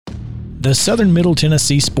The Southern Middle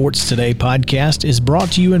Tennessee Sports Today podcast is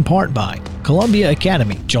brought to you in part by Columbia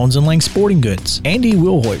Academy, Jones & Lang Sporting Goods, Andy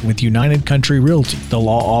Wilhoit with United Country Realty, the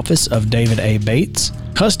law office of David A. Bates,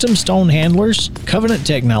 Custom Stone Handlers, Covenant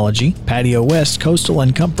Technology, Patio West Coastal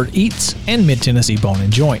and Comfort Eats, and Mid-Tennessee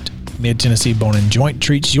Bone & Joint. Mid-Tennessee Bone & Joint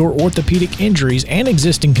treats your orthopedic injuries and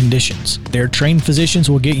existing conditions. Their trained physicians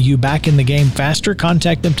will get you back in the game faster.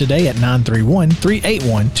 Contact them today at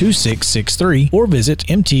 931-381-2663 or visit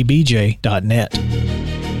mtbj.net.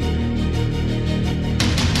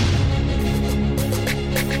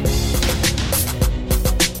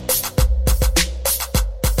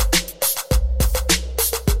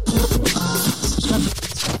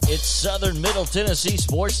 Southern Middle Tennessee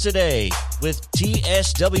Sports Today with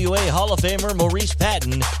TSWA Hall of Famer Maurice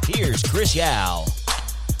Patton. Here's Chris Yao.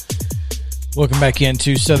 Welcome back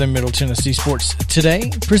into Southern Middle Tennessee Sports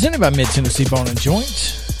Today, presented by Mid-Tennessee Bone &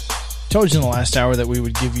 Joint. Told you in the last hour that we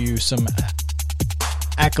would give you some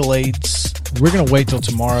accolades. We're going to wait till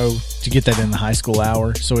tomorrow to get that in the high school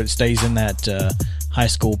hour so it stays in that high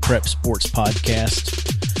school prep sports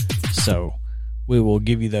podcast. So we will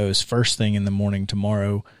give you those first thing in the morning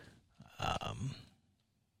tomorrow.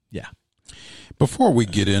 Yeah. Before we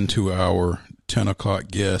get into our 10 o'clock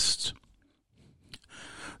guests,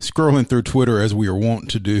 scrolling through Twitter as we are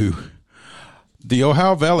wont to do, the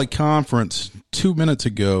Ohio Valley Conference 2 minutes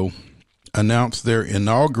ago announced their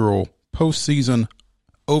inaugural postseason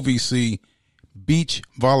OVC Beach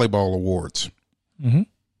Volleyball Awards. Mm-hmm.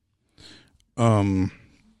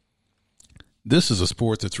 This is a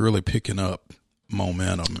sport that's really picking up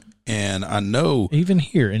momentum. And I know, even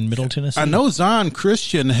here in Middle Tennessee, I know Zion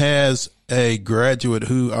Christian has a graduate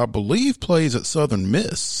who I believe plays at Southern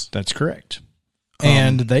Miss. That's correct.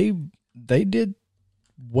 And they did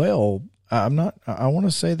well. I want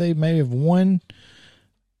to say they may have won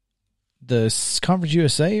the Conference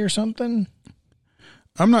USA or something.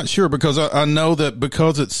 I'm not sure because I know that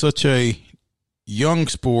because it's such a young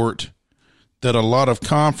sport that a lot of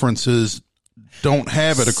conferences don't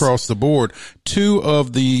have it across the board. Two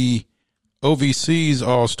of the OVC's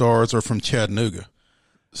All-Stars are from Chattanooga.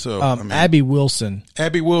 So Abby Wilson.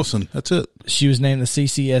 That's it. She was named the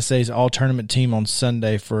CCSA's All-Tournament team on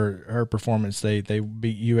Sunday for her performance. They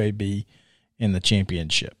beat UAB in the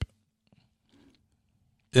championship.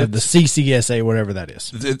 The CCSA, whatever that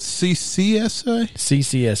is. It's CCSA?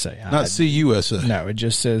 CCSA. Not CUSA. No, it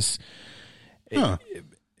just says... Huh.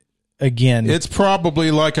 Again, it's probably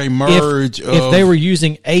like a merge if they were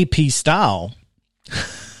using AP style,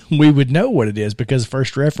 we would know what it is because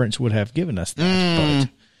First Reference would have given us that.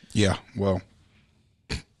 Yeah, well,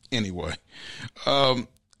 anyway, I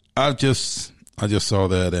just saw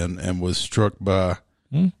that and was struck by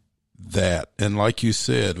that. And like you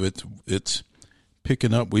said, it's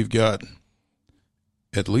picking up. We've got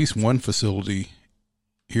at least one facility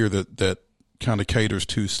here that kind of caters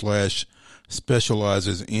to /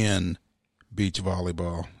 specializes in beach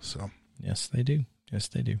volleyball. So yes, they do.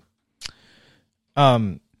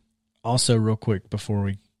 Also, real quick before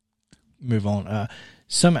we move on,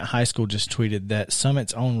 Summit High School just tweeted that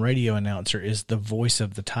Summit's own radio announcer is the voice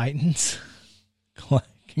of the Titans.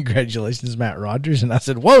 Congratulations, Matt Rogers. And I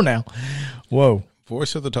said, "Whoa, now, whoa."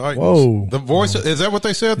 Voice of the Titans. Whoa. The voice is that what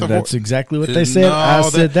they said? That's exactly what they said. No, I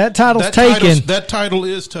said that title's taken. That title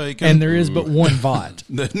is taken. And there is but one VOT.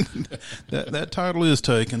 that title is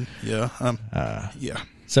taken. Yeah. Yeah.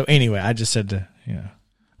 So anyway, I just said to,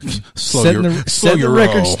 set the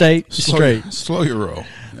record straight. Slow your roll.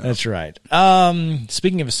 Yeah. That's right.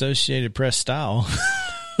 Speaking of Associated Press style,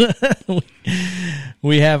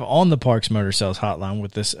 we have on the Parks Motor Sales hotline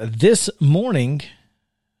with us this morning,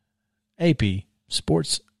 AP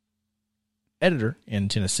Sports editor in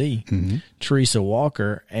Tennessee, Teresa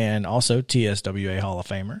Walker, and also TSWA Hall of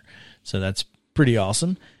Famer. So that's pretty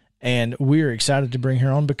awesome. And we're excited to bring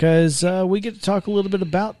her on because we get to talk a little bit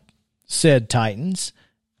about said Titans,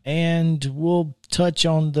 and we'll touch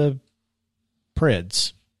on the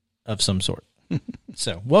Preds of some sort.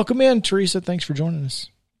 So welcome in, Teresa. Thanks for joining us.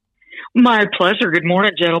 My pleasure. Good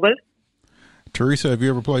morning, gentlemen. Teresa, have you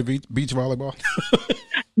ever played beach volleyball?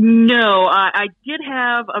 No, I did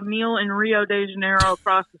have a meal in Rio de Janeiro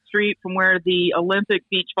across the street from where the Olympic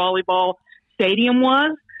beach volleyball stadium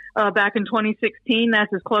was back in 2016.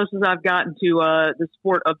 That's as close as I've gotten to the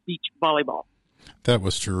sport of beach volleyball. That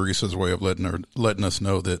was Teresa's way of letting us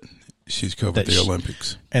know that she's covered the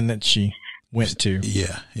Olympics. And that she went to.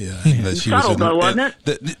 Yeah. That she subtle, though, wasn't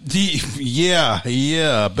it?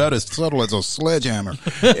 Yeah. About as subtle as a sledgehammer.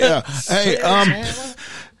 Yeah. Hey,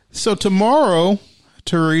 so tomorrow,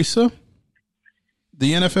 Teresa,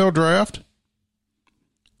 the NFL draft.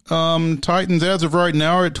 Titans as of right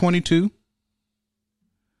now are at 22.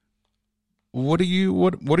 What are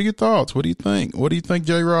your thoughts? What do you think? What do you think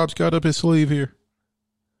J-Rob's got up his sleeve here?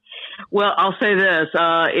 Well, I'll say this.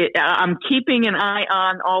 I'm keeping an eye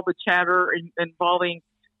on all the chatter involving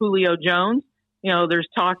Julio Jones. There's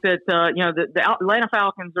talk that, the Atlanta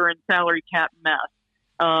Falcons are in salary cap mess.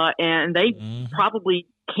 And they probably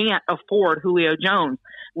can't afford Julio Jones.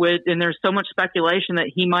 And there's so much speculation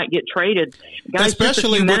that he might get traded. Guys,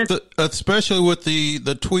 especially with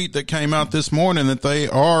the tweet that came out this morning that they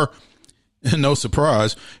are, no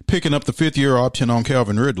surprise, picking up the 5th-year option on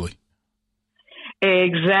Calvin Ridley.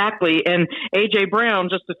 Exactly. And A.J. Brown,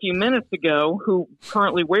 just a few minutes ago, who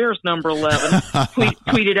currently wears number 11,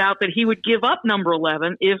 tweeted out that he would give up number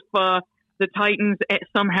 11 if the Titans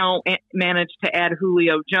somehow managed to add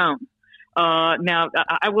Julio Jones. Now,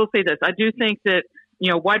 I will say this. I do think that,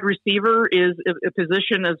 wide receiver is a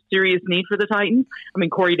position of serious need for the Titans. I mean,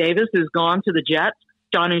 Corey Davis is gone to the Jets.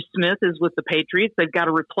 Jonnu Smith is with the Patriots. They've got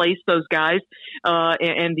to replace those guys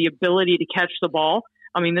and the ability to catch the ball.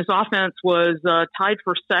 I mean, this offense was tied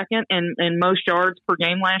for second in most yards per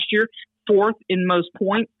game last year, 4th in most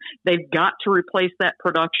points. They've got to replace that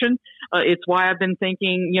production. It's why I've been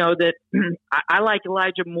thinking, that I like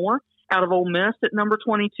Elijah Moore out of Ole Miss at number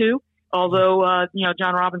 22. Although,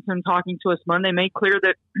 John Robinson talking to us Monday made clear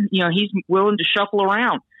that, he's willing to shuffle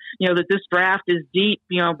around, that this draft is deep,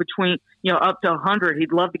 between, up to 100.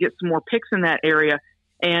 He'd love to get some more picks in that area.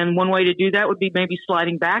 And one way to do that would be maybe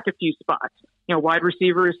sliding back a few spots. Wide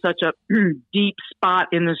receiver is such a deep spot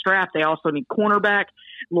in this draft. They also need cornerback.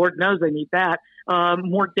 Lord knows they need that.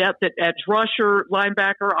 More depth at edge rusher,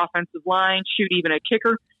 linebacker, offensive line, shoot even a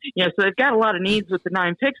kicker. So they've got a lot of needs with the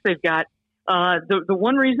 9 picks they've got. The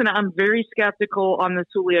one reason I'm very skeptical on this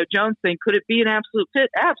Julio Jones thing, could it be an absolute fit?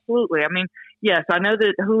 Absolutely. I mean, yes, I know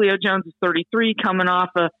that Julio Jones is 33, coming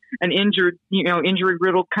off an injury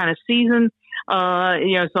riddled kind of season. So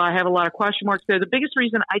I have a lot of question marks there. The biggest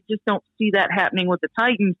reason I just don't see that happening with the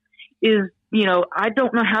Titans is, I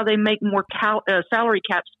don't know how they make more salary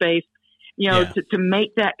cap space, to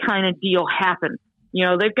make that kind of deal happen.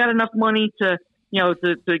 They've got enough money to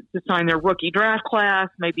sign their rookie draft class,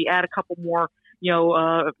 maybe add a couple more,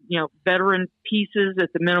 veteran pieces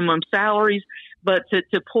at the minimum salaries. But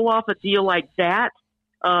to pull off a deal like that,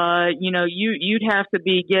 you'd have to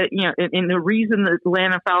and the reason the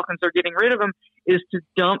Atlanta Falcons are getting rid of him is to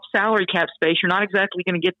dump salary cap space. You're not exactly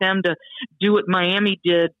going to get them to do what Miami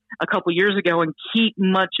did a couple years ago and keep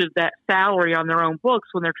much of that salary on their own books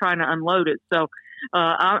when they're trying to unload it. So,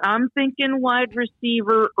 I'm thinking wide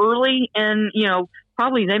receiver early, and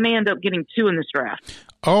probably they may end up getting 2 in this draft.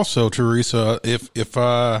 Also, Teresa, if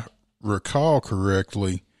I recall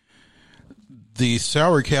correctly, the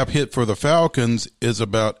salary cap hit for the Falcons is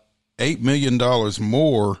about $8 million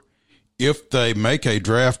more if they make a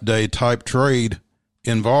draft day type trade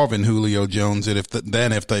involving Julio Jones than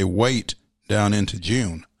if they wait down into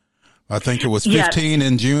June. I think it was 15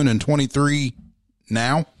 in June and 23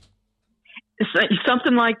 now.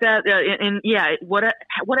 Something like that.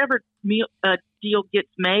 Whatever deal gets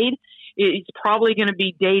made, it's probably going to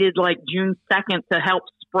be dated like June 2nd to help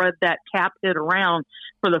spread that cap hit around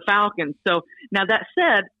for the Falcons. So now that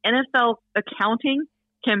said, NFL accounting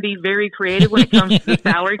can be very creative when it comes to the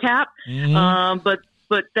salary cap. Mm-hmm.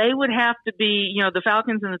 But they would have to be, the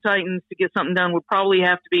Falcons and the Titans to get something done would probably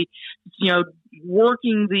have to be,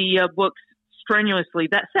 working the books strenuously.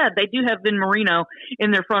 That said, they do have Vin Marino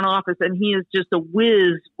in their front office, and he is just a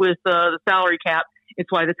whiz with the salary cap.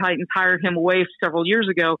 It's why the Titans hired him away several years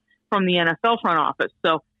ago from the NFL front office.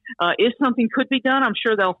 So if something could be done, I'm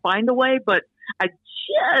sure they'll find a way, but I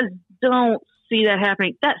just don't see that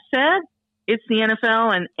happening. That said, it's the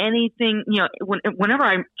NFL, and anything, whenever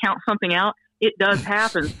I count something out, it does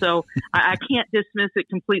happen. So I can't dismiss it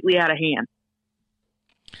completely out of hand.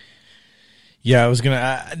 Yeah,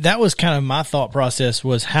 that was kind of my thought process,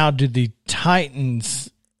 was how do the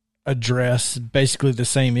Titans address basically the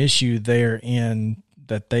same issue there in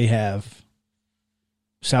that they have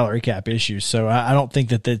salary cap issues. So I don't think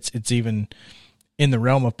that it's even in the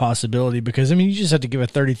realm of possibility, because, you just have to give a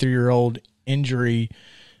 33-year-old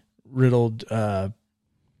injury-riddled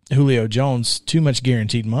Julio Jones too much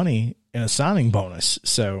guaranteed money and a signing bonus.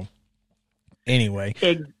 So anyway.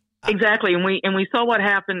 Exactly. And we saw what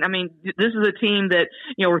happened. This is a team that,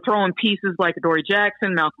 we're throwing pieces like Adoree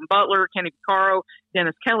Jackson, Malcolm Butler, Kenny Vaccaro,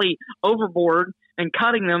 Dennis Kelly overboard and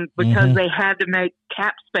cutting them because they had to make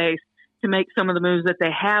cap space to make some of the moves that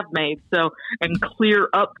they have made. So, and clear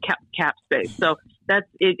up cap space. So that's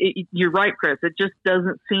it. You're right, Chris. It just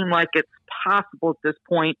doesn't seem like it's possible at this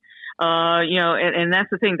point And that's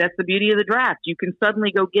the thing. That's the beauty of the draft. You can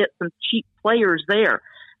suddenly go get some cheap players there.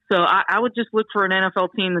 So I would just look for an NFL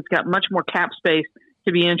team that's got much more cap space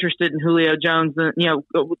to be interested in Julio Jones.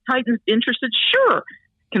 Titans interested? Sure.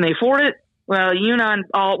 Can they afford it? Well, you and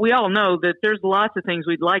I, we all know that there's lots of things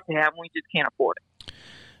we'd like to have, and we just can't afford it.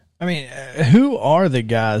 I mean, who are the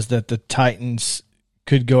guys that the Titans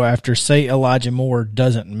could go after? Say Elijah Moore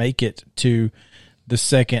doesn't make it to the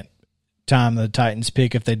second time the Titans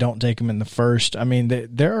pick if they don't take him in the first. I mean,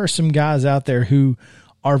 there are some guys out there who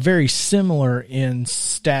are very similar in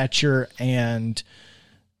stature and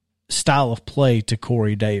style of play to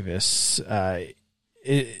Corey Davis.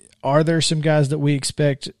 Are there some guys that we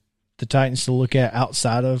expect the Titans to look at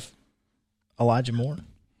outside of Elijah Moore?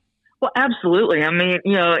 Well, absolutely. I mean,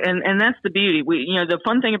 and that's the beauty. The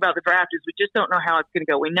fun thing about the draft is we just don't know how it's going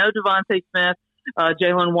to go. We know Devontae Smith,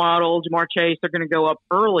 Jalen Waddle, Jamar Chase are going to go up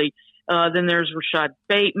early. Then there's Rashad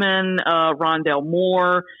Bateman, Rondale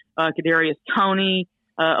Moore, Kadarius Toney,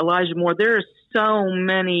 Elijah Moore. There's so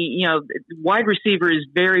many, wide receiver is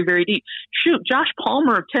very, very deep. Shoot, Josh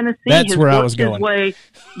Palmer of Tennessee. That's has where worked I was going.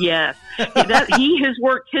 Yes. He has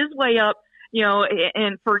worked his way up,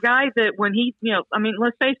 and for a guy that when he,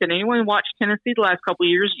 let's face it, anyone who watched Tennessee the last couple of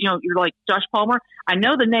years, you're like, Josh Palmer, I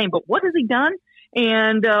know the name, but what has he done?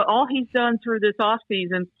 And all he's done through this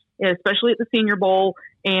offseason, especially at the Senior Bowl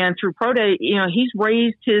and through Pro Day, he's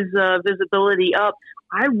raised his visibility up.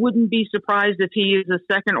 I wouldn't be surprised if he is a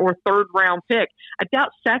second or third round pick. I doubt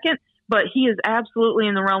second, but he is absolutely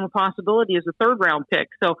in the realm of possibility as a third round pick.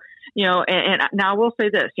 So, and now I will say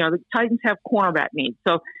this, the Titans have cornerback needs.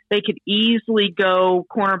 So they could easily go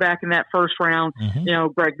cornerback in that first round. Mm-hmm.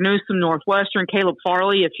 Greg Newsome, Northwestern, Caleb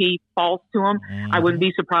Farley, if he falls to him, mm-hmm. I wouldn't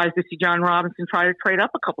be surprised to see John Robinson try to trade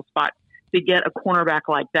up a couple spots to get a cornerback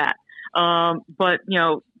like that. But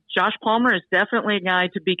Josh Palmer is definitely a guy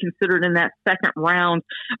to be considered in that second round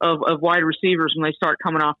of wide receivers when they start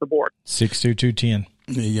coming off the board. 6'2", 210.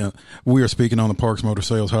 Yeah, we are speaking on the Parks Motor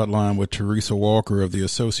Sales Hotline with Teresa Walker of the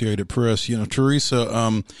Associated Press.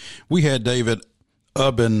 Teresa, we had David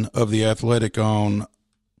Ubben of The Athletic on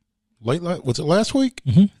was it last week?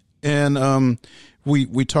 Mm-hmm. And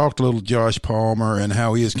we talked a little Josh Palmer and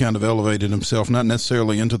how he has kind of elevated himself, not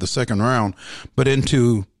necessarily into the second round, but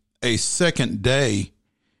into a second day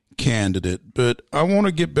candidate. But I want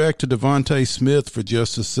to get back to Devontae Smith for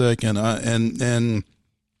just a second. And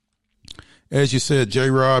as you said,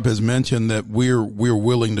 J-Rob has mentioned that we're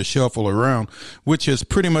willing to shuffle around, which has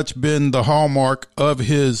pretty much been the hallmark of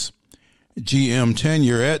his GM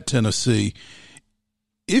tenure at Tennessee.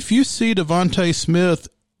 If you see Devontae Smith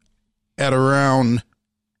at around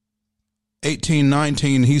 18,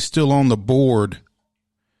 19, he's still on the board.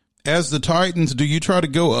 As the Titans, do you try to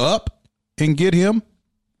go up and get him?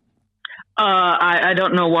 I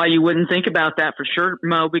don't know why you wouldn't think about that for sure,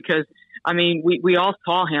 Mo, because, we all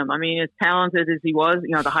saw him. As talented as he was,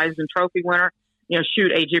 the Heisman Trophy winner,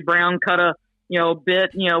 A.J. Brown cut a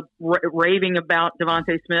bit, raving about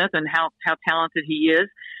Devontae Smith and how talented he is.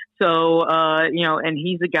 So, and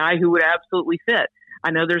he's a guy who would absolutely fit. I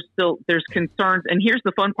know there's concerns. And here's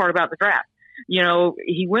the fun part about the draft.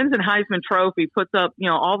 He wins an Heisman Trophy, puts up,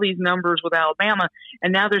 all these numbers with Alabama,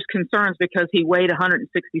 and now there's concerns because he weighed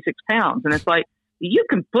 166 pounds. And it's like, you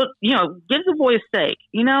can give the boy a steak,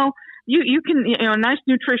 you can, a nice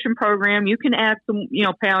nutrition program, you can add some,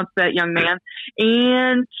 pounds to that young man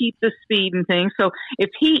and keep the speed and things. So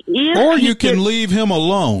if he is, or you can leave him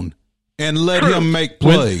alone and let him make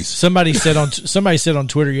plays. Somebody said on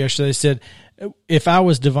Twitter yesterday, they said, if I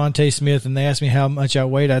was Devontae Smith and they asked me how much I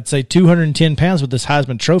weighed, I'd say 210 pounds with this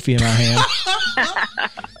Heisman Trophy in my hand.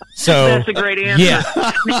 So that's a great answer. Yeah.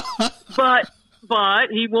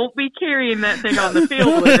 But he won't be carrying that thing on the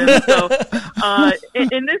field with him. So,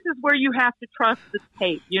 and this is where you have to trust the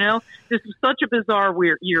tape. This is such a bizarre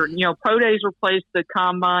year. Pro days replaced the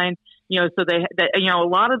combine. So they a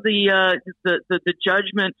lot of the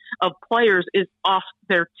judgment of players is off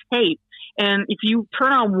their tape. And if you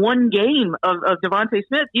turn on one game of Devontae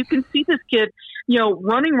Smith, you can see this kid,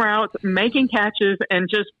 running routes, making catches, and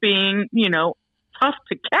just being, tough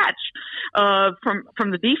to catch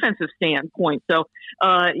from the defensive standpoint. So,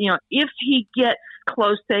 if he gets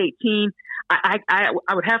close to 18, I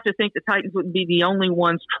would have to think the Titans wouldn't be the only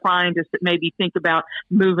ones trying to maybe think about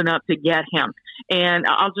moving up to get him. And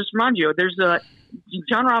I'll just remind you, there's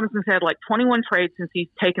John Robinson's had like 21 trades since he's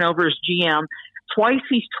taken over as GM. Twice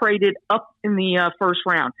he's traded up in the first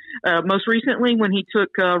round. Most recently when he took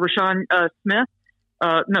Rashawn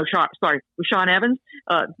Evans.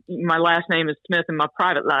 My last name is Smith in my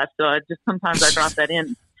private life, so sometimes I drop that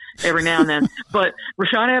in. every now and then. But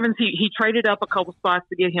Rashaan Evans, he traded up a couple spots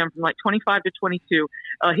to get him from like 25 to 22.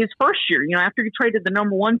 His first year, after he traded the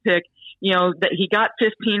number 1 pick, that he got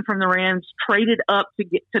 15 from the Rams, traded up to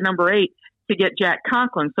get to number 8 to get Jack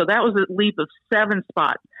Conklin. So that was a leap of 7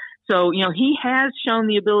 spots. So, he has shown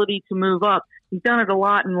the ability to move up. He's done it a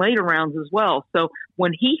lot in later rounds as well. So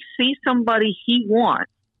when he sees somebody he wants,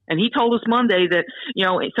 and he told us Monday that,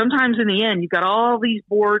 sometimes in the end, you've got all these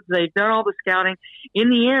boards, they've done all the scouting. In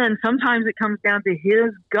the end, sometimes it comes down to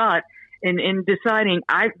his gut in deciding,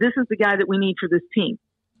 this is the guy that we need for this team.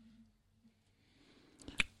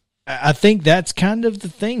 I think that's kind of the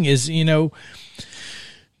thing is,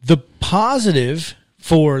 the positive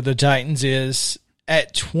for the Titans is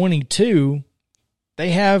at 22,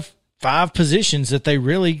 they have 5 positions that they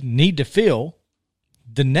really need to fill.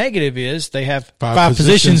 The negative is they have 5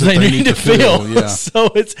 positions they need to fill. Yeah. So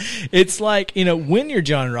it's like, when you're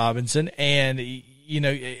John Robinson and,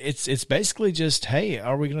 it's basically just, hey,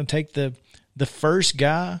 are we going to take the first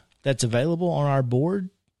guy that's available on our board,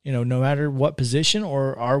 no matter what position,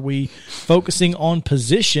 or are we focusing on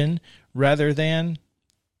position rather than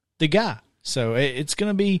the guy? So it's going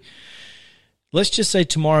to be, let's just say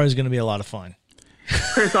tomorrow is going to be a lot of fun.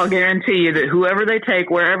 Chris, I'll guarantee you that whoever they take,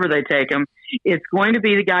 wherever they take him, it's going to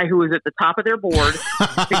be the guy who was at the top of their board,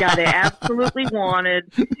 the guy they absolutely wanted,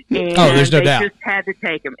 and there's no they doubt. just had to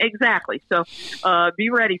take him. Exactly. So be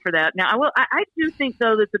ready for that. Now, I do think,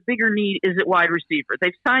 though, that the bigger need is at wide receiver.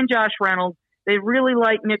 They've signed Josh Reynolds. They really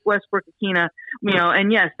like Nick Westbrook-Akina,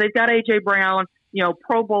 and yes, they've got A.J. Brown,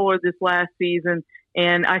 Pro Bowler this last season.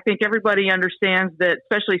 And I think everybody understands that,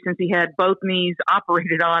 especially since he had both knees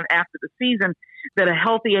operated on after the season, that a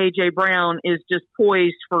healthy A.J. Brown is just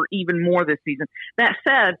poised for even more this season. That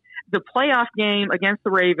said, the playoff game against the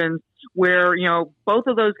Ravens, where, both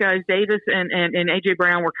of those guys, Davis and A.J.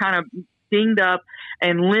 Brown, were kind of dinged up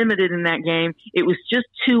and limited in that game, it was just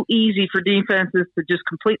too easy for defenses to just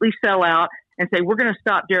completely sell out and say, we're going to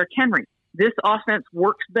stop Derrick Henry. This offense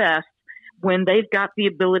works best when they've got the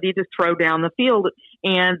ability to throw down the field,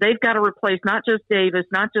 and they've got to replace not just Davis,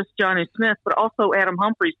 not just Johnny Smith, but also Adam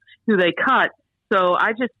Humphries, who they cut. So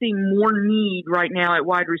I just see more need right now at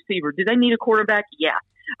wide receiver. Do they need a quarterback? Yeah.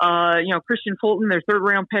 Christian Fulton, their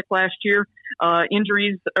 3rd-round pick last year,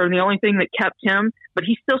 injuries are the only thing that kept him, but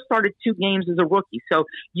he still started 2 games as a rookie. So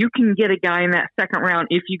you can get a guy in that 2nd round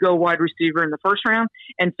if you go wide receiver in the 1st round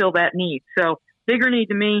and fill that need. So bigger need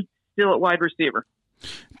to me, still at wide receiver.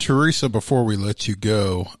 Teresa, before we let you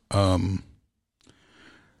go,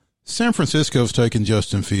 San Francisco's taking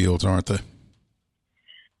Justin Fields, aren't they?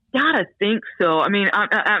 Gotta think so. I mean,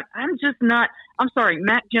 I'm just not. I'm sorry,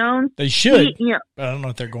 Mac Jones. They should. But I don't know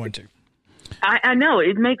if they're going to. I know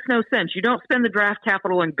it makes no sense. You don't spend the draft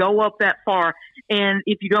capital and go up that far, and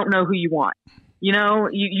if you don't know who you want,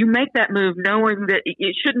 you make that move knowing that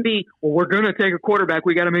it shouldn't be. Well, we're going to take a quarterback.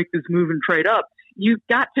 We got to make this move and trade up. You've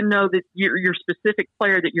got to know that your specific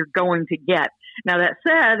player that you're going to get. Now, that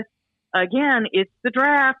said, again, it's the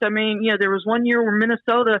draft. I mean, there was one year where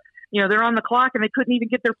Minnesota, they're on the clock and they couldn't even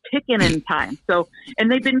get their pick in time. So,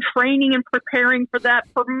 and they've been training and preparing for that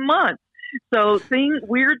for months. So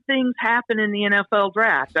weird things happen in the NFL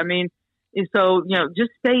draft. I mean, so,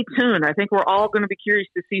 just stay tuned. I think we're all going to be curious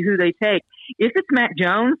to see who they take. If it's Mac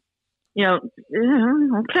Jones,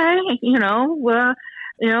 okay,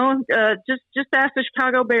 just ask the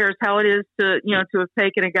Chicago Bears how it is to have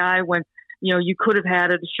taken a guy when, you could have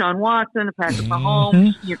had a Deshaun Watson, a Patrick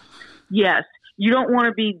Mahomes. Yes, you don't want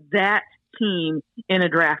to be that team in a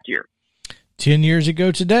draft year. 10 years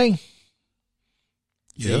ago today,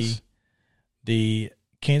 yes, the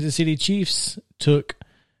Kansas City Chiefs took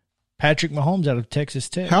Patrick Mahomes out of Texas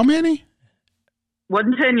Tech. How many?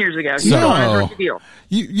 Wasn't 10 years ago. No.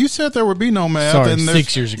 You said there would be no math. Sorry, and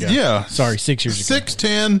 6 years ago. Yeah. Sorry, 6 years ago.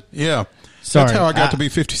 6'10", yeah. Sorry. That's how I got to be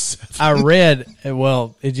 57. I read,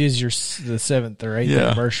 it is the 7th or 8th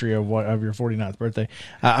anniversary of your 49th birthday.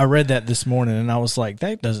 I read that this morning, and I was like,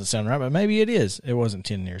 that doesn't sound right, but maybe it is. It wasn't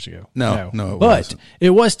 10 years ago. No, it but wasn't.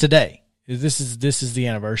 It was today. This is the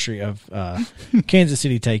anniversary of Kansas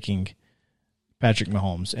City taking Patrick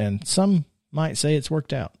Mahomes, and some might say it's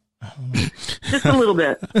worked out. Just a little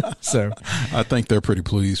bit. So I think they're pretty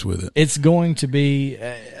pleased with it. It's going to be,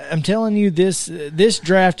 I'm telling you, this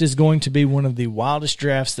draft is going to be one of the wildest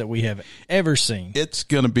drafts that we have ever seen. It's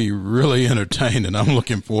going to be really entertaining. I'm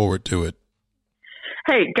looking forward to it.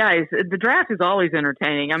 Hey, guys, the draft is always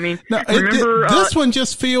entertaining. I mean, now, remember this one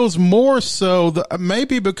just feels more so,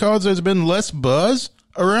 maybe because there's been less buzz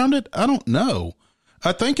around it. I don't know.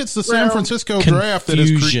 I think it's the San Francisco draft that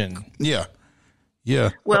is confusion. Yeah.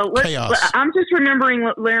 Yeah. Well, Chaos. I'm just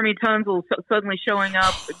remembering Laramie Tunsil suddenly showing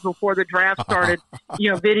up before the draft started,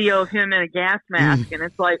 video of him in a gas mask. And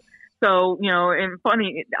it's like, so, and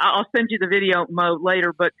funny, I'll send you the video mode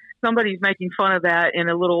later, but somebody's making fun of that in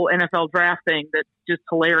a little NFL draft thing that's just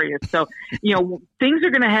hilarious. So, things are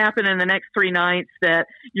going to happen in the next 3 nights that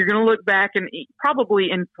you're going to look back and probably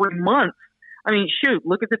in 3 months. I mean, shoot,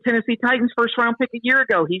 look at the Tennessee Titans first round pick a year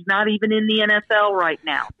ago. He's not even in the NFL right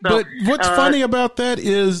now. So, but what's funny about that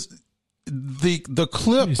is the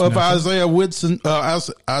clip of Isaiah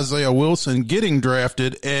Wilson getting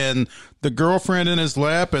drafted and the girlfriend in his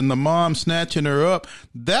lap and the mom snatching her up.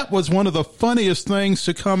 That was one of the funniest things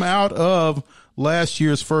to come out of last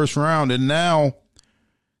year's first round. And now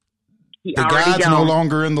the guy's no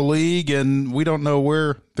longer in the league and we don't know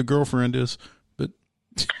where the girlfriend is. But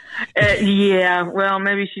yeah, well,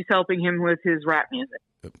 maybe she's helping him with his rap music.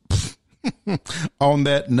 On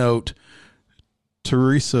that note,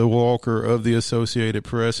 Teresa Walker of the Associated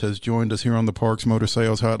Press has joined us here on the Parks Motor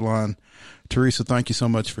Sales Hotline. Teresa, thank you so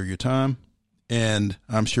much for your time, and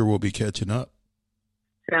I'm sure we'll be catching up.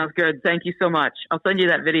 Sounds good. Thank you so much. I'll send you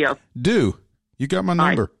that video. Do. You got my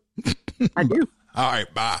number. I do. All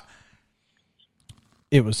right, bye.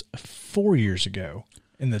 It was 4 years ago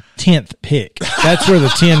in the 10th pick. That's where the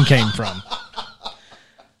 10 came from.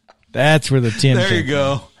 That's where the 10 there came you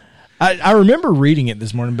go. From. I remember reading it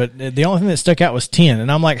this morning, but the only thing that stuck out was 10.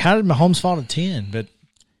 And I'm like, how did Mahomes fall to 10? But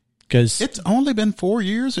because it's only been 4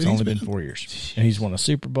 years. It's only been 4 years. And he's won a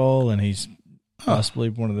Super Bowl, and he's possibly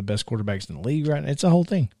one of the best quarterbacks in the league right now. It's a whole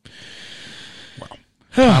thing. Wow.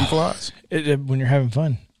 Time flies. When you're having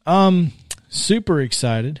fun. Super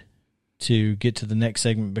excited to get to the next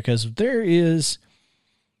segment because there is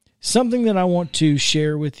something that I want to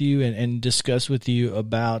share with you and discuss with you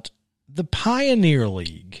about the Pioneer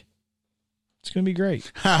League. It's going to be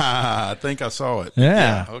great. I think I saw it.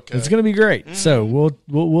 Yeah, okay. It's going to be great. Mm-hmm. So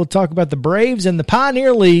we'll talk about the Braves and the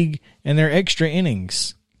Pioneer League and their extra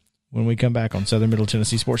innings when we come back on Southern Middle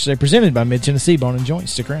Tennessee Sports Today, presented by Mid Tennessee Bone and Joint.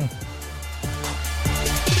 Stick around.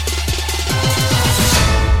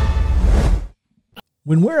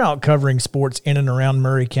 When we're out covering sports in and around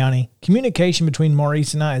Maury County, communication between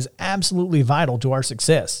Maurice and I is absolutely vital to our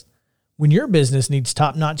success. When your business needs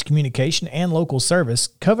top-notch communication and local service,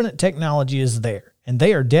 Covenant Technology is there, and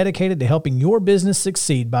they are dedicated to helping your business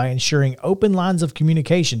succeed by ensuring open lines of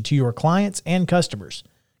communication to your clients and customers.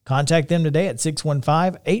 Contact them today at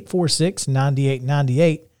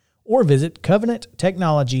 615-846-9898 or visit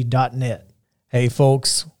covenanttechnology.net. Hey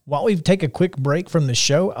folks, while we take a quick break from the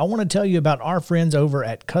show, I want to tell you about our friends over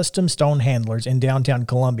at Custom Stone Handlers in downtown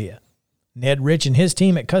Columbia. Ned Rich and his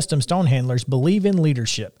team at Custom Stone Handlers believe in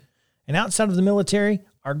leadership. And outside of the military,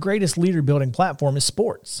 our greatest leader-building platform is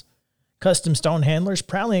sports. Custom Stone Handlers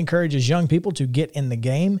proudly encourages young people to get in the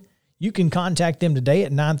game. You can contact them today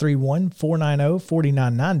at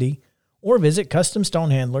 931-490-4990 or visit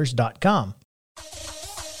CustomStonehandlers.com.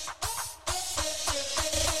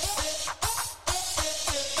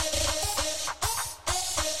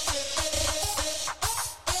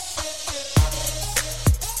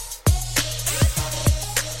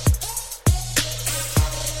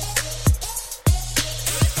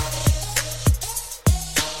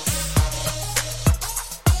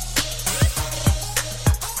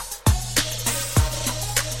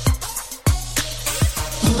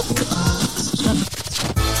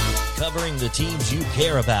 Covering the teams you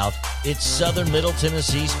care about, it's Southern Middle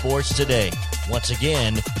Tennessee Sports Today. Once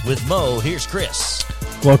again, with Mo, here's Chris.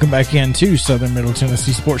 Welcome back into Southern Middle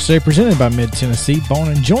Tennessee Sports Today, presented by Mid Tennessee Bone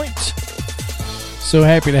and Joint. So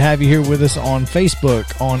happy to have you here with us on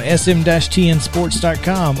Facebook, on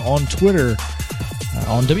sm-tnsports.com, on Twitter,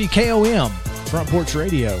 on WKOM, Front Porch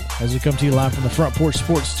Radio, as we come to you live from the Front Porch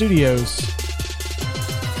Sports Studios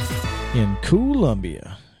in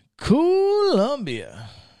Columbia.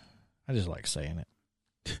 I just like saying it.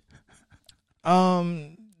 It's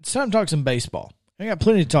time to talk some baseball. I got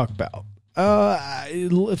plenty to talk about.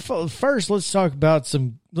 First, let's talk about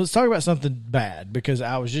something bad, because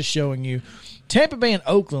I was just showing you Tampa Bay and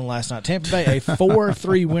Oakland last night. Tampa Bay, a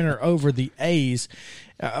 4-3 winner over the A's.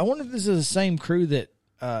 I wonder if this is the same crew that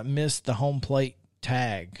missed the home plate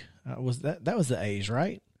tag. That was the A's,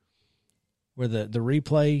 right? Where the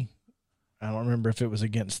replay, I don't remember if it was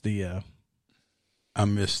against the I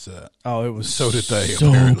missed that. Oh, it was so did they. So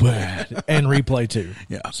apparently. Bad. And replay too.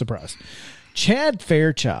 Yeah. Surprise. Chad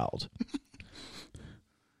Fairchild,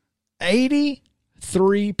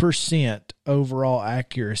 83% overall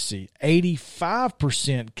accuracy,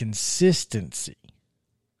 85% consistency.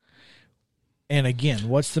 And again,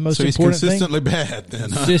 what's the most So he's important consistently thing? bad then.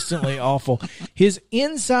 Huh? Consistently awful. His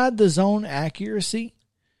inside the zone accuracy,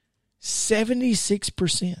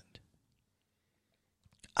 76%.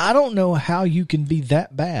 I don't know how you can be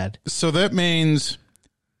that bad. So that means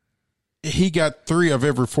he got 3 of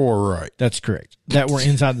every 4 right. That's correct. That were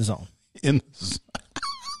inside the zone.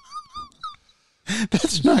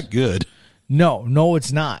 That's not good. No,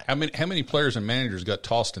 it's not. How many players and managers got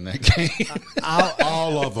tossed in that game?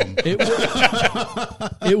 All of them.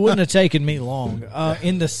 It wouldn't have taken me long.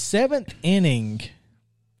 In the 7th inning,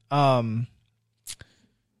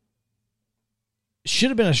 should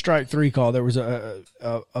have been a strike 3 call. There was a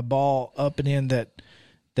ball up and in that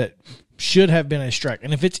should have been a strike.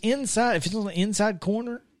 And if it's on the inside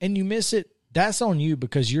corner and you miss it, that's on you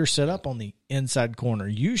because you're set up on the inside corner.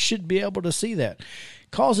 You should be able to see that.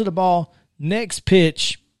 Calls it a ball. Next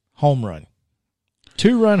pitch, home run.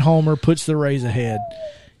 2-run homer puts the Rays ahead.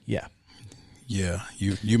 Yeah. Yeah,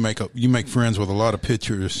 you make friends with a lot of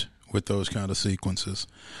pitchers with those kind of sequences.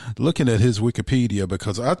 Looking at his Wikipedia,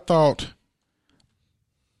 because I thought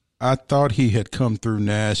he had come through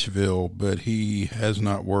Nashville, but he has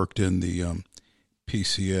not worked in the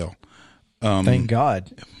PCL. Thank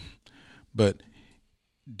God. But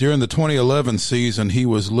during the 2011 season, he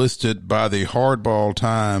was listed by the Hardball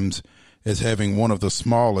Times as having one of the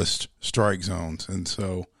smallest strike zones. And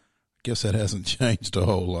so I guess that hasn't changed a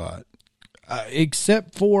whole lot.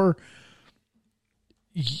 Except for,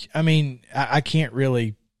 I mean, I can't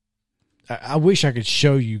really, I wish I could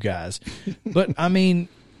show you guys. But, I mean,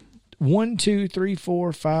 1, 2, 3,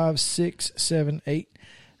 4, 5, 6, 7, 8,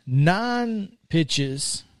 9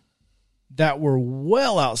 pitches that were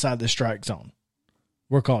well outside the strike zone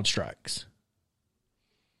were called strikes.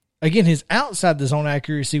 Again, his outside the zone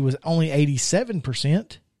accuracy was only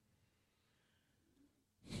 87%.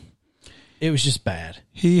 It was just bad.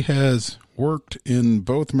 He has worked in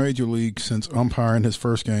both major leagues since umpiring his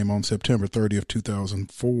first game on September 30th,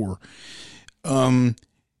 2004.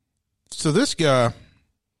 So this guy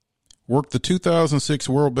worked the 2006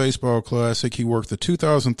 World Baseball Classic. He worked the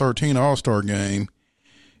 2013 All-Star Game,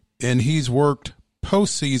 and he's worked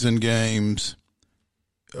postseason games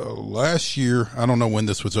last year. I don't know when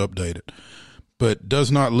this was updated, but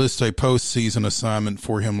does not list a postseason assignment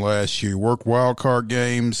for him last year. Worked wild card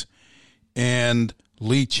games and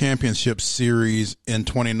league championship series in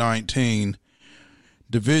 2019,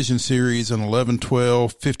 division series in 11,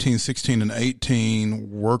 12, 15, 16, and 18,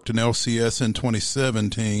 worked in LCS in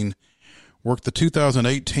 2017, worked the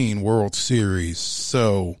 2018 World Series.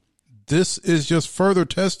 So this is just further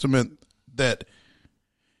testament that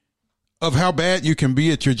of how bad you can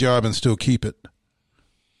be at your job and still keep it.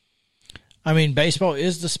 I mean, baseball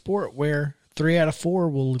is the sport where 3 out of 4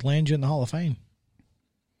 will land you in the Hall of Fame.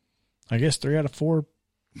 I guess 3 out of 4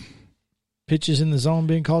 pitches in the zone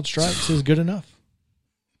being called strikes is good enough.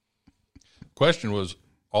 Question was,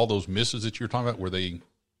 all those misses that you're talking about, were they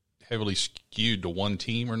heavily skewed to one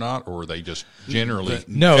team or not, or were they just generally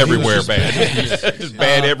everywhere bad? It's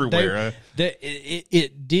bad everywhere.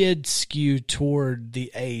 It did skew toward the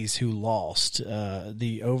A's, who lost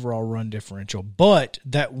the overall run differential. But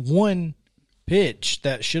that one pitch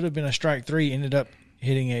that should have been a strike 3 ended up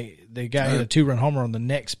hitting the guy hit a 2-run homer on the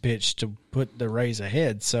next pitch to put the Rays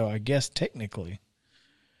ahead. So I guess technically.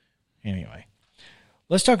 Anyway,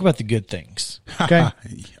 let's talk about the good things. Okay.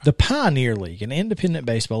 Yeah. The Pioneer League, an independent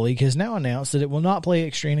baseball league, has now announced that it will not play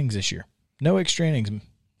extra innings this year. No extra innings.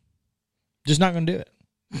 Just not going to do it.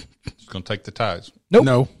 It's going to take the ties. Nope.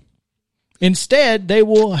 No. Instead, they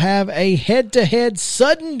will have a head-to-head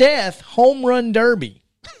sudden death home run derby.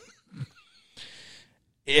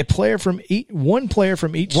 One player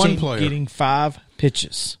from each team getting 5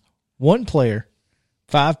 pitches. One player,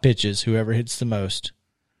 5 pitches, whoever hits the most.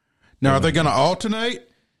 Now, are they going to alternate,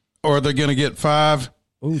 or are they going to get 5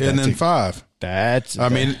 and then 5?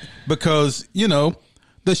 Because, the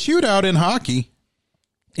shootout in hockey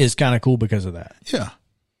is kind of cool because of that. Yeah.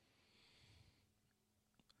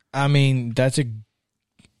 I mean,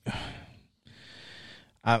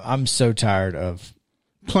 I'm so tired of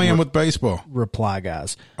playing with baseball. Reply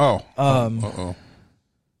guys.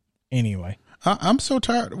 Anyway. I'm so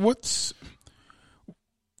tired. What's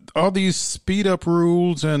all these speed up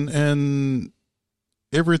rules and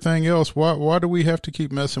everything else? Why do we have to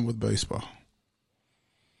keep messing with baseball?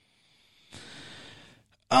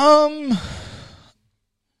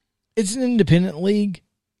 It's an independent league,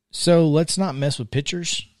 so let's not mess with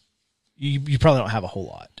pitchers. You probably don't have a whole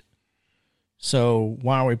lot. So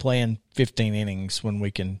why are we playing 15 innings when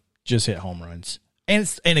we can just hit home runs? And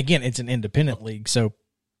again, it's an independent league, so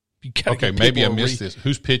you got maybe I missed this.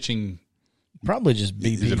 Who's pitching Probably just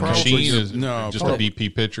BP. Is it a machine? Is no, just probably, a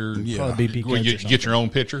BP pitcher? Yeah. Probably BP coach. Well, you get your own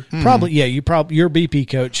pitcher? Probably, yeah. Your BP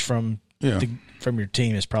coach from Yeah. from your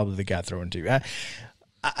team is probably the guy throwing to.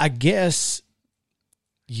 I guess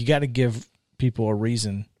you got to give people a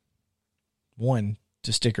reason, one,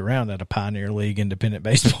 to stick around at a Pioneer League independent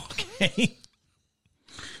baseball game.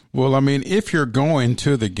 Well, I mean, if you're going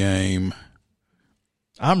to the game,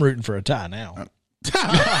 I'm rooting for a tie now.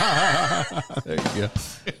 there you go.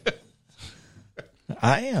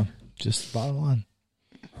 I am. Just the bottom line.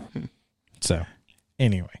 So,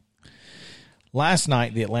 anyway, last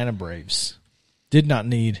night the Atlanta Braves did not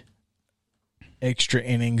need extra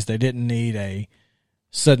innings. They didn't need a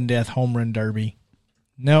sudden death home run derby.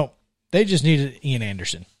 No, they just needed Ian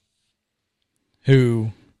Anderson,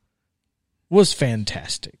 who was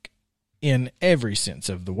fantastic in every sense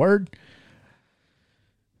of the word.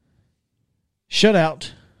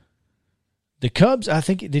 Shutout the Cubs. I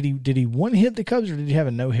think did he one hit the Cubs or did he have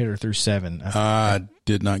a no hitter through 7? I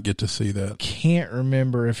did not get to see that. Can't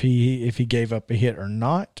remember if he gave up a hit or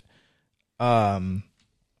not.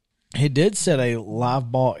 He did set a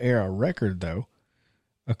live ball era record though,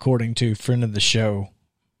 according to friend of the show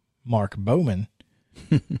Mark Bowman.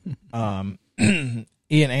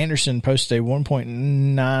 Ian Anderson posted a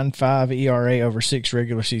 1.95 ERA over 6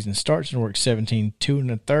 regular season starts and worked 17 2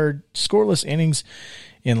 1/3 scoreless innings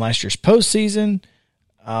in last year's postseason.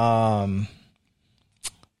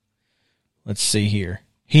 Let's see here.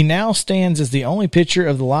 He now stands as the only pitcher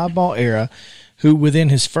of the live ball era who, within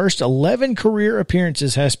his first 11 career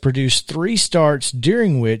appearances, has produced 3 starts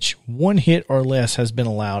during which 1 hit or less has been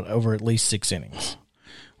allowed over at least 6 innings.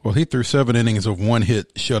 Well, he threw 7 innings of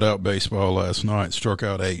 1-hit shutout baseball last night, struck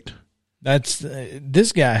out 8. That's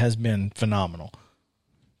this guy has been phenomenal.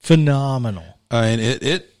 Phenomenal. And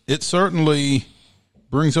it certainly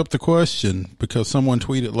brings up the question, because someone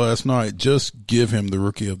tweeted last night, just give him the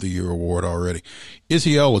Rookie of the Year award already. Is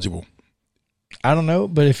he eligible? I don't know,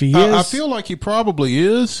 but if he is, I feel like he probably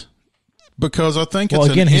is, because I think it's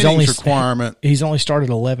an innings requirement. He's only started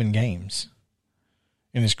 11 games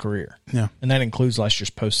in his career. Yeah. And that includes last year's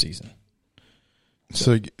postseason.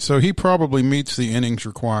 So he probably meets the innings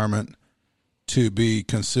requirement to be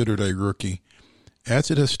considered a rookie,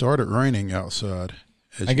 as it has started raining outside.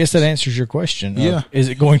 I guess that answers your question. Yeah. Is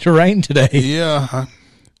it going to rain today? Yeah.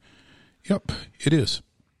 Yep, it is.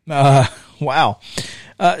 Wow.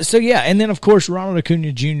 And then, of course, Ronald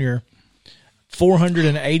Acuna Jr.,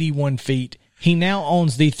 481 feet. He now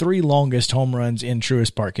owns the 3 longest home runs in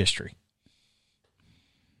Truist Park history.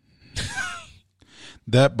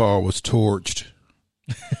 That ball was torched.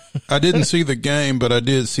 I didn't see the game, but I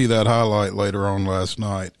did see that highlight later on last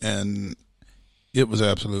night, and it was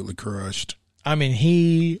absolutely crushed. I mean,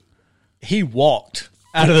 he walked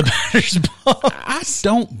out of the batter's box. I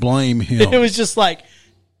don't blame him. It was just like,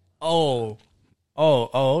 oh,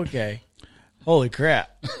 okay. Holy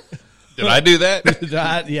crap. Did I do that?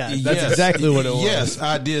 That's exactly what it was. Yes,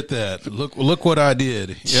 I did that. Look what I did.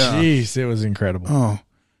 Yeah. Jeez, it was incredible. Oh,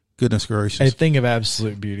 goodness gracious. A thing of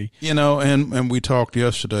absolute beauty. You know, and we talked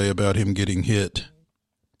yesterday about him getting hit.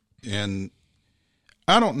 And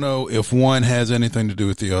I don't know if one has anything to do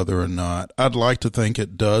with the other or not. I'd like to think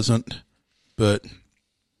it doesn't. But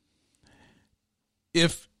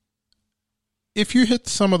if you hit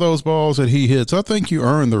some of those balls that he hits, I think you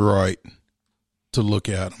earn the right to look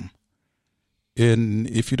at them. And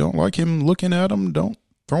if you don't like him looking at them, don't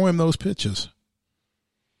throw him those pitches.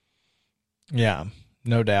 Yeah,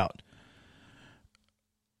 no doubt.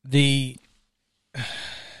 The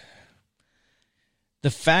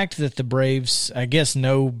fact that the Braves, I guess,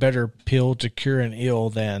 no better pill to cure an ill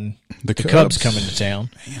than the Cubs coming to town.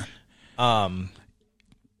 Man.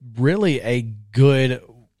 Really a good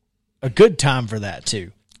time for that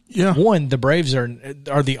too. Yeah. One, the Braves are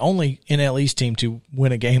the only NL East team to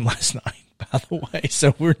win a game last night, by the way.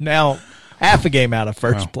 So we're now half a game out of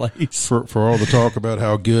first place. For all the talk about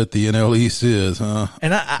how good the NL East is, huh?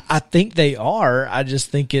 And I think they are. I just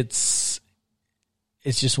think it's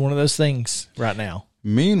just one of those things right now.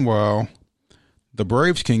 Meanwhile, the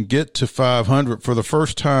Braves can get to 500 for the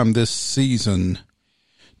first time this season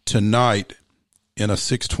tonight in a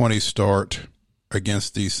 6:20 start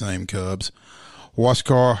against these same Cubs.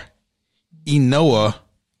 Huascar Ynoa,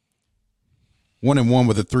 1-1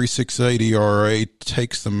 with a 3.68 ERA,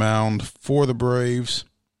 takes the mound for the Braves.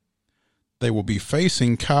 They will be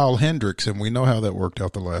facing Kyle Hendricks, and we know how that worked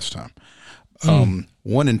out the last time.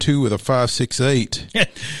 1-2 with a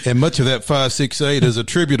 5.68, and much of that 5.68 is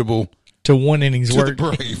attributable to 1 inning's work.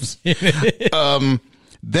 The Braves.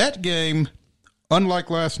 That game,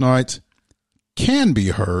 unlike last night's, can be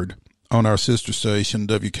heard on our sister station,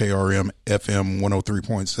 WKRM FM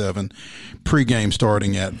 103.7, pregame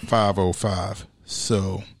starting at 5:05.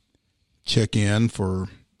 So check in for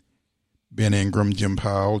Ben Ingram, Jim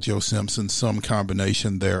Powell, Joe Simpson, some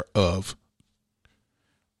combination thereof.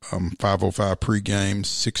 5:05 pregame,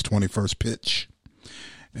 6:20 first pitch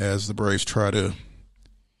as the Braves try to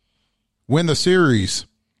win the series.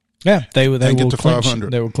 Yeah, they will get to clinch,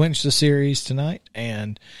 500. They will clinch the series tonight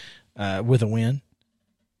and with a win.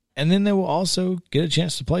 And then they will also get a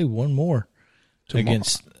chance to play one more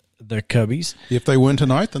against the Cubbies. If they win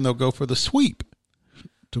tonight, then they'll go for the sweep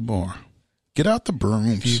tomorrow. Get out the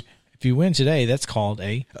brooms. If you win today, that's called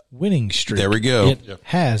a winning streak. There we go. It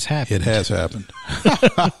has happened. It has happened.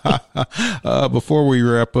 Before we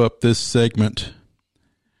wrap up this segment,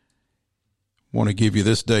 I want to give you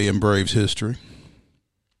this day in Braves history.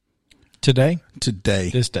 Today?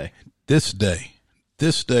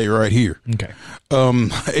 This day right here. Okay.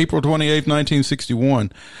 April 28th,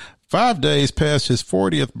 1961. 5 days past his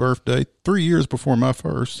 40th birthday, 3 years before my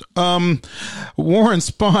first. Warren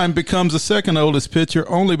Spahn becomes the second oldest pitcher,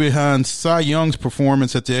 only behind Cy Young's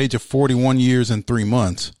performance at the age of 41 years and 3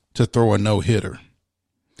 months to throw a no-hitter.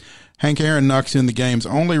 Hank Aaron knocks in the game's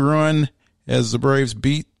only run as the Braves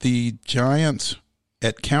beat the Giants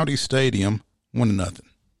at County Stadium 1-0.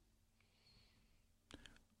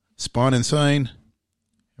 Spahn insane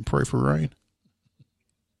and pray for rain.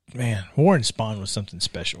 Man, Warren Spahn was something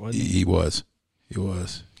special, wasn't he? He was.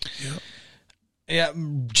 Yep. Yeah,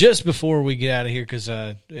 just before we get out of here, because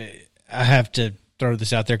I have to throw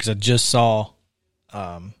this out there because I just saw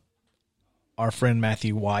our friend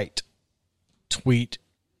Matthew White tweet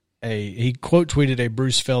he quote tweeted a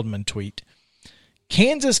Bruce Feldman tweet.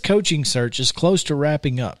 Kansas coaching search is close to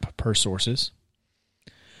wrapping up, per sources.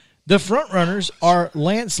 The frontrunners are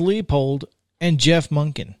Lance Leopold and Jeff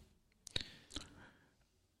Monken.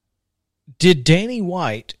 Did Danny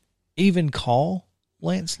White even call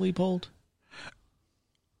Lance Leopold?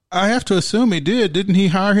 I have to assume he did. Didn't he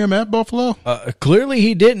hire him at Buffalo? Clearly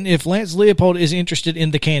he didn't. If Lance Leopold is interested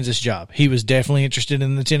in the Kansas job, he was definitely interested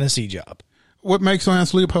in the Tennessee job. What makes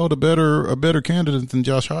Lance Leopold a better candidate than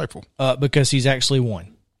Josh Heupel? Because he's actually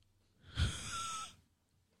won.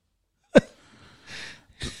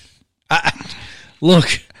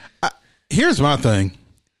 Here's my thing.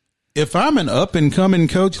 If I'm an up-and-coming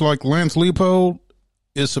coach like Lance Leopold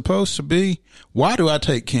is supposed to be, why do I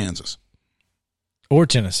take Kansas? Or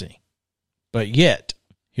Tennessee. But yet,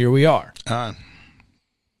 here we are.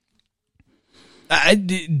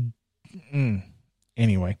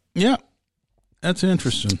 Anyway. Yeah, that's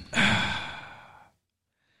interesting.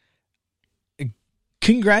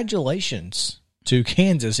 Congratulations to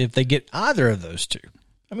Kansas if they get either of those two.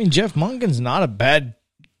 I mean, Jeff Monken's not a bad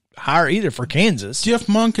hire either for Kansas. Jeff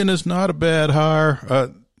Monken is not a bad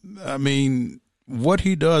hire. I mean, what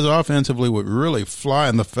he does offensively would really fly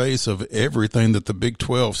in the face of everything that the Big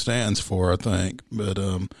 12 stands for, I think. But,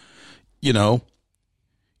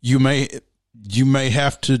 you may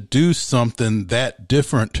have to do something that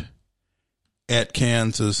different at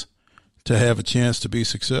Kansas to have a chance to be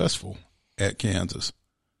successful at Kansas.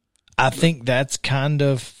 I think that's kind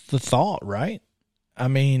of the thought, right? I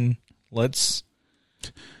mean, let's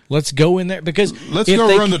go in there because let's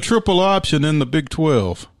go run the triple option in the Big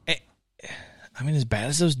 12. I mean, as bad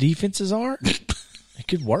as those defenses are, it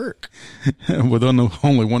could work. With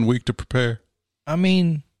only 1 week to prepare. I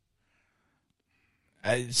mean,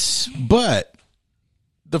 but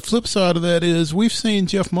the flip side of that is we've seen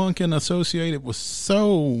Jeff Monken associated with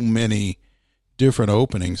so many different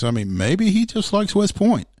openings. I mean, maybe he just likes West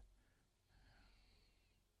Point.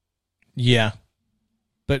 Yeah.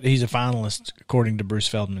 But he's a finalist, according to Bruce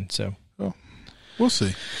Feldman. So, we'll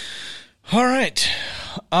see. All right.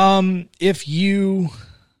 If you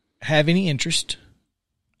have any interest,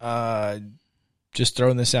 just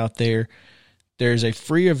throwing this out there, there's a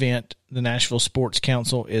free event the Nashville Sports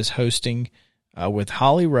Council is hosting with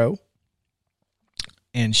Holly Rowe,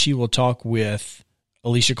 and she will talk with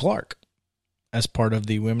Alicia Clark as part of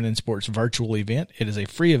the Women in Sports virtual event. It is a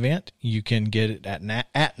free event. You can get it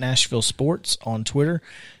at Nashville Sports on Twitter.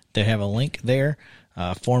 They have a link there.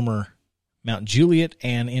 Former Mount Juliet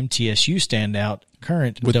and MTSU standout,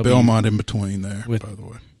 current with Belmont in between there, by the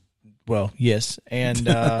way. Well, yes, and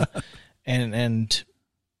and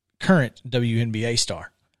current WNBA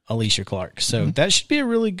star Alicia Clark. So that should be a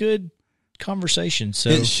really good conversation. So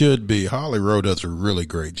it should be. Holly Rowe does a really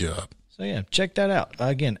great job. So, yeah, check that out.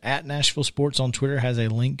 Again, at Nashville Sports on Twitter has a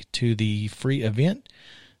link to the free event.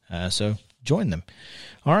 So join them.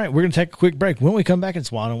 All right, we're going to take a quick break. When we come back,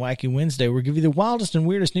 it's Wild and Wacky Wednesday. We'll give you the wildest and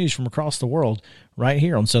weirdest news from across the world right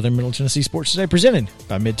here on Southern Middle Tennessee Sports Today, presented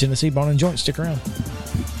by Mid-Tennessee Bone and Joint. Stick around.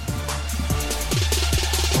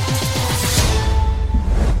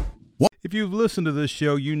 If you've listened to this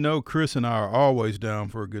show, you know Chris and I are always down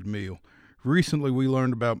for a good meal. Recently, we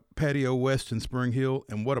learned about Patio West in Spring Hill,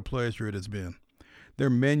 and what a pleasure it has been. Their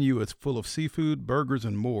menu is full of seafood, burgers,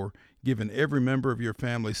 and more, giving every member of your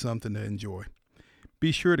family something to enjoy.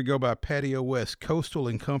 Be sure to go by Patio West Coastal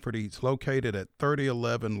and Comfort Eats, located at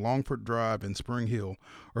 3011 Longford Drive in Spring Hill,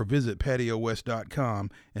 or visit PatioWest.com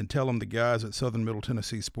and tell them the guys at Southern Middle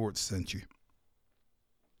Tennessee Sports sent you.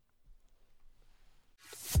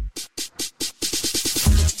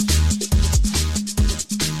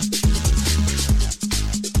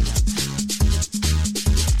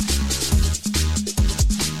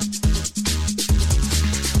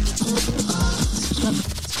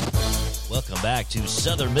 Welcome back to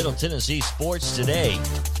Southern Middle Tennessee Sports Today,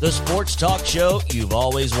 the sports talk show you've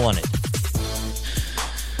always wanted.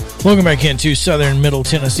 Welcome back into Southern Middle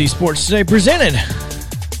Tennessee Sports Today, presented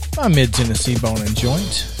by Mid-Tennessee Bone and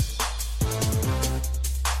Joint.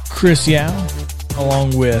 Chris Yao,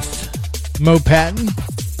 along with Mo Patton,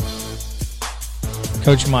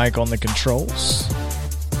 Coach Mike on the controls.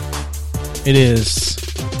 It is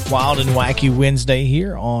Wild and Wacky Wednesday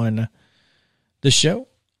here on the show.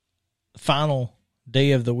 Final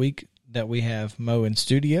day of the week that we have Mo in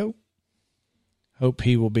studio. Hope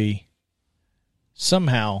he will be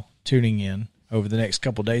somehow tuning in over the next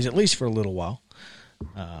couple of days, at least for a little while.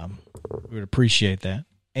 We would appreciate that.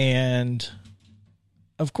 And,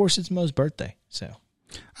 of course, it's Mo's birthday. So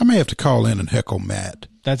I may have to call in and heckle Matt.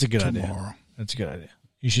 That's a good tomorrow. idea. That's a good idea.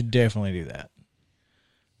 You should definitely do that.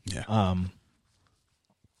 Yeah.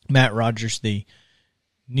 Matt Rogers, the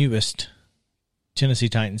newest Tennessee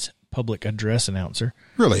Titans public address announcer.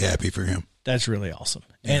 Really happy for him. That's really awesome.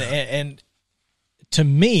 Yeah. And to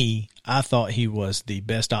me, I thought he was the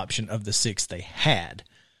best option of the six they had.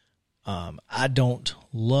 I don't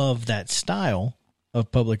love that style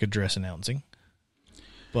of public address announcing,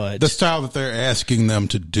 but the style that they're asking them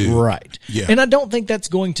to do. Right. Yeah. And I don't think that's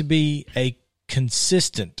going to be a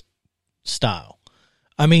consistent style.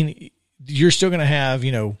 I mean, you're still going to have,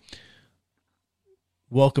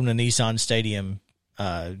 welcome to Nissan Stadium,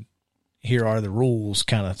 here are the rules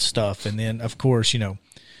kind of stuff. And then, of course,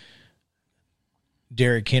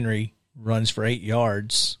 Derrick Henry runs for 8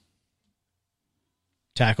 yards,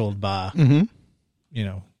 tackled by,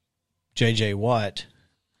 J.J. Watt.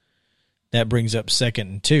 That brings up 2nd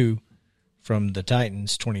and 2 from the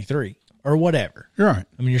Titans 23 or whatever. Right.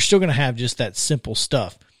 I mean, you're still going to have just that simple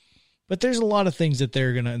stuff. But there's a lot of things that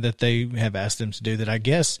they have asked them to do that I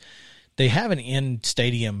guess they have an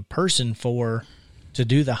in-stadium person to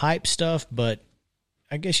do the hype stuff, but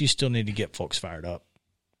I guess you still need to get folks fired up.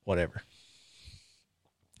 Whatever.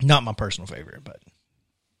 Not my personal favorite, but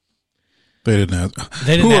they didn't ask.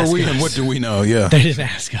 Who are we and what do we know? Yeah. They didn't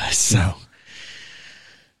ask us, so.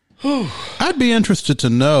 I'd be interested to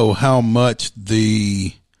know how much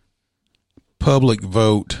the public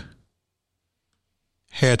vote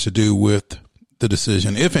had to do with the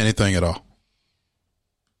decision, if anything at all.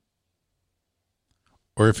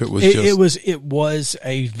 Or if it was it was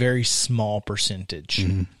a very small percentage,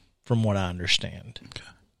 from what I understand. Okay.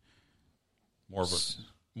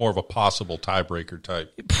 More of a possible tiebreaker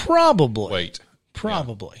type. Probably. Wait.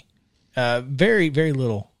 Probably. Yeah. Very, very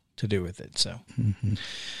little to do with it. So,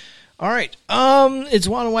 All right. It's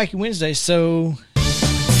Wild and Wacky Wednesday, so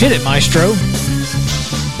hit it, Maestro.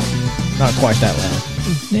 Not quite that loud.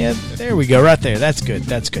 Yeah, there we go. Right there. That's good.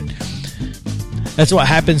 That's good. That's what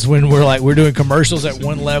happens when we're doing commercials at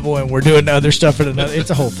one level and we're doing other stuff at another. It's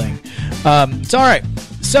a whole thing. It's all right.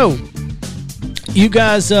 So, you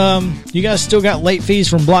guys still got late fees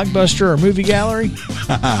from Blockbuster or Movie Gallery?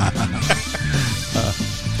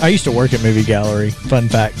 I used to work at Movie Gallery. Fun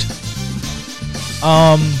fact.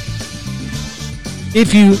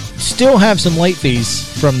 If you still have some late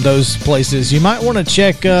fees from those places, you might want to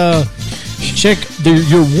check your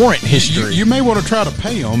warrant history. You may want to try to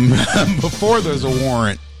pay them before there's a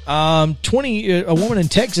warrant. A woman in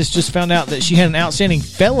Texas just found out that she had an outstanding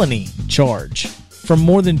felony charge from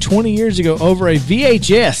more than 20 years ago over a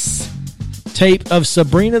VHS tape of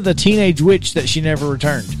Sabrina the Teenage Witch that she never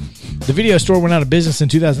returned. The video store went out of business in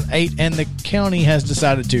 2008, and the county has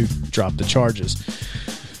decided to drop the charges.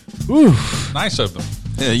 Ooh. Nice of them.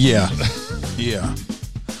 Yeah.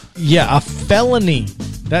 Yeah, a felony.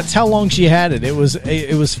 That's how long she had it. It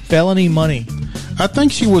was felony money. I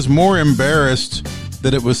think she was more embarrassed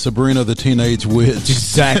that it was Sabrina the Teenage Witch.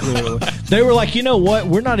 Exactly. They were like, you know what?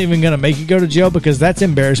 We're not even going to make you go to jail because that's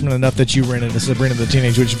embarrassment enough that you rented a Sabrina the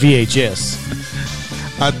Teenage Witch VHS.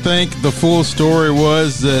 I think the full story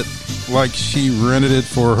was that, like, she rented it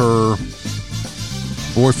for her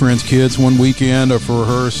boyfriend's kids one weekend or for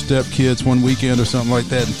her stepkids one weekend or something like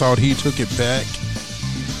that and thought he took it back.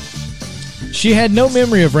 She had no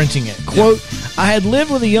memory of renting it. Quote, I had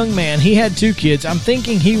lived with a young man. He had 2 kids. I'm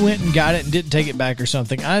thinking he went and got it and didn't take it back or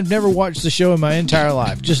something. I've never watched the show in my entire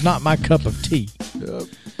life. Just not my cup of tea. Yep.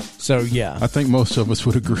 So, yeah. I think most of us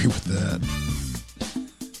would agree with that.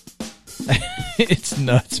 It's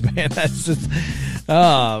nuts, man. That's just,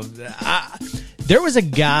 there was a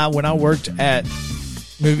guy when I worked at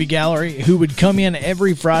Movie Gallery who would come in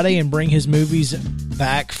every Friday and bring his movies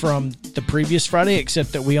back from the previous Friday,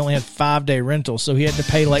 except that we only had 5-day rentals, so he had to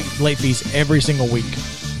pay late fees every single week.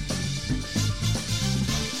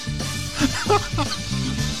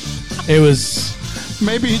 It was...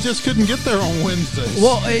 Maybe he just couldn't get there on Wednesdays.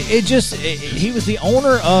 Well, he was the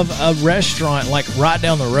owner of a restaurant like right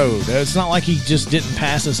down the road. It's not like he just didn't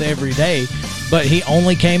pass us every day, but he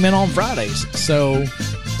only came in on Fridays. So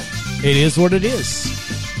it is what it is.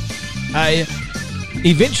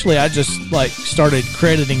 Eventually I just like started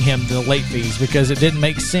crediting him the late fees because it didn't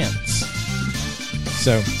make sense.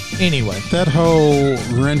 So anyway, that whole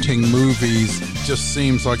renting movies just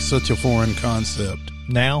seems like such a foreign concept.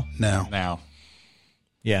 Now.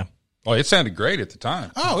 Yeah. Oh, it sounded great at the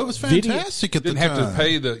time. Oh, it was fantastic at the time.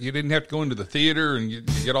 You didn't have to go into the theater and you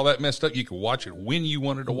get all that messed up. You could watch it when you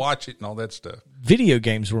wanted to watch it and all that stuff. Video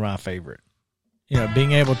games were my favorite. You know,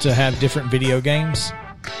 being able to have different video games.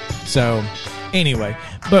 So, anyway,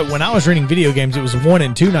 but when I was renting video games, it was 1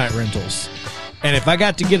 and 2 night rentals. And if I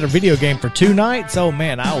got to get a video game for 2 nights, oh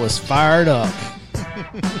man, I was fired up.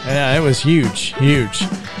 Yeah, it was huge.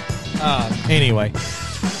 Anyway.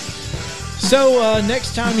 So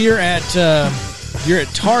next time you're at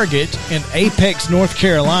Target in Apex, North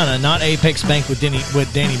Carolina, not Apex Bank with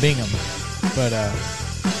Danny Bingham, but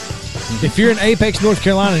if you're in Apex, North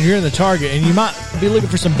Carolina, and you're in the Target, and you might be looking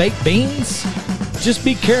for some baked beans, just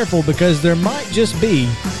be careful because there might just be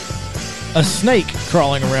a snake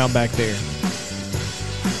crawling around back there.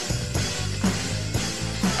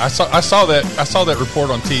 I saw that report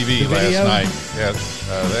on TV last night. Yeah,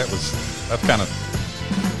 that's kind of.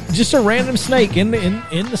 Just a random snake in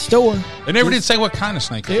the store. They never did say what kind of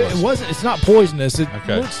snake it was. It wasn't. It's not poisonous. It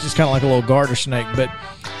looks just kind of like a little garter snake. But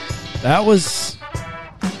that was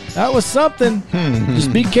something.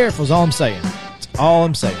 Just be careful. Is all I'm saying. That's all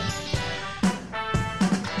I'm saying.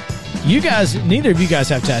 Neither of you guys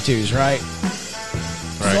have tattoos, right?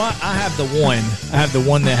 So I have the one. I have the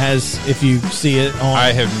one that has, if you see it on.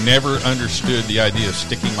 I have never understood the idea of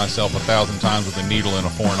sticking myself 1,000 times with a needle in a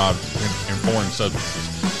foreign substance.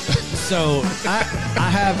 So I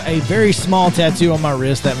have a very small tattoo on my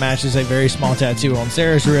wrist that matches a very small tattoo on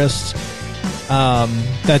Sarah's wrist.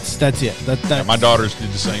 That's it. My daughters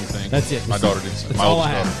did the same thing. That's it. My daughter did the same. That's my all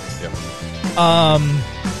I oldest have. daughter.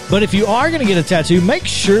 Yep. But if you are going to get a tattoo, make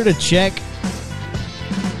sure to check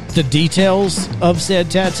the details of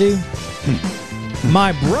said tattoo.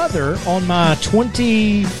 My brother, on my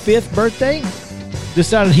 25th birthday,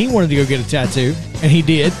 decided he wanted to go get a tattoo, and he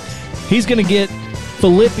did. He's going to get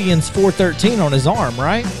Philippians 4:13 on his arm,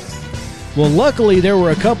 right? Well, luckily, there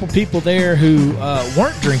were a couple people there who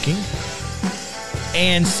weren't drinking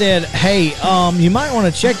and said, hey, you might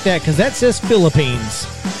want to check that because that says Philippines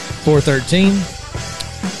 4:13.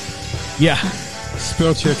 Yeah.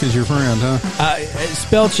 Spell check is your friend, huh?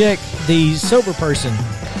 Spell check the sober person.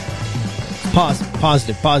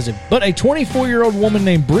 Positive. But a 24-year-old woman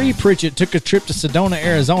named Bree Pritchett took a trip to Sedona,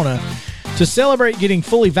 Arizona to celebrate getting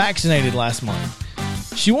fully vaccinated last month.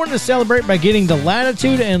 She wanted to celebrate by getting the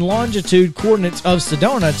latitude and longitude coordinates of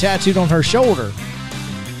Sedona tattooed on her shoulder.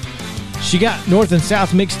 She got north and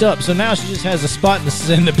south mixed up, so now she just has a spot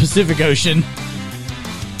in the Pacific Ocean.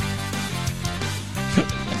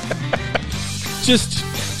 Just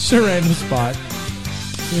a random spot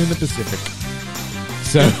in the Pacific.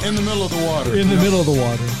 So in the middle of the water. In the middle of the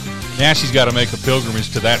water. Now she's got to make a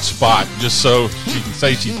pilgrimage to that spot just so she can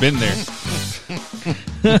say she's been there.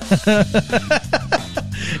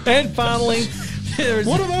 And finally,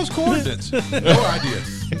 what are those coordinates? No idea.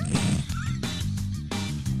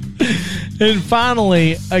 And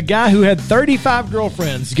finally, a guy who had 35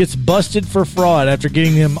 girlfriends gets busted for fraud after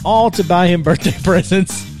getting them all to buy him birthday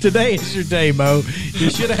presents. Today is your day, Mo. You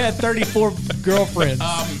should have had 34 girlfriends.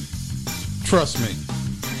 Trust me.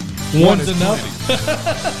 One's enough.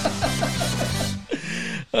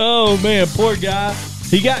 Oh man, poor guy.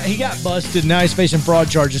 He got busted. Now he's facing fraud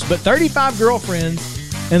charges. But 35 girlfriends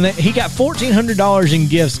And he got $1,400 in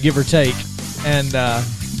gifts, give or take. And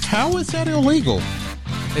how is that illegal?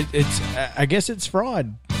 I guess it's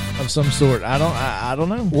fraud of some sort. I don't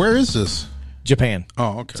know. Where is this? Japan.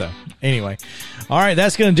 Oh, okay. So, anyway. All right,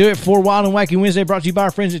 that's going to do it for Wild and Wacky Wednesday, brought to you by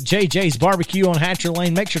our friends at JJ's Barbecue on Hatcher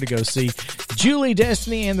Lane. Make sure to go see Julie,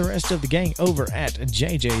 Destiny, and the rest of the gang over at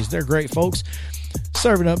JJ's. They're great folks,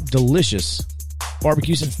 serving up delicious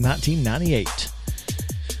barbecue since 1998.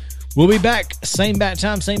 We'll be back, same bat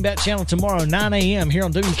time, same bat channel tomorrow, 9 a.m. here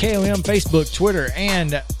on WKOM, Facebook, Twitter,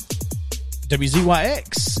 and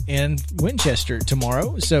WZYX in Winchester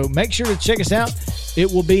tomorrow. So make sure to check us out.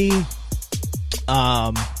 It will be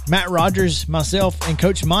Matt Rogers, myself, and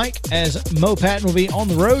Coach Mike, as Mo Patton will be on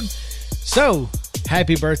the road. So,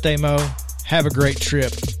 happy birthday, Mo. Have a great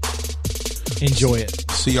trip. Enjoy it.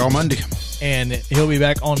 See y'all Monday. And he'll be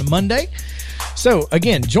back on Monday. So,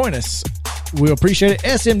 again, join us. We'll appreciate it.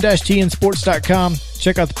 SM-TNsports.com.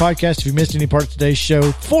 Check out the podcast if you missed any part of today's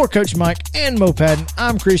show. For Coach Mike and Mo Patton,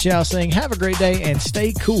 I'm Chris Yao saying have a great day and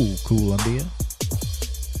stay cool, Columbia.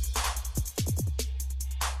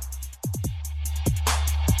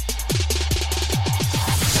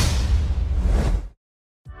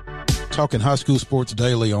 Talking high school sports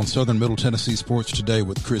daily on Southern Middle Tennessee Sports Today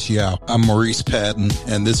with Chris Yao. I'm Maurice Patton,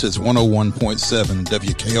 and this is 101.7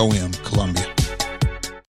 WKOM, Columbia.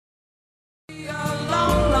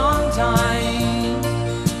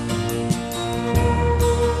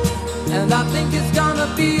 And I think it's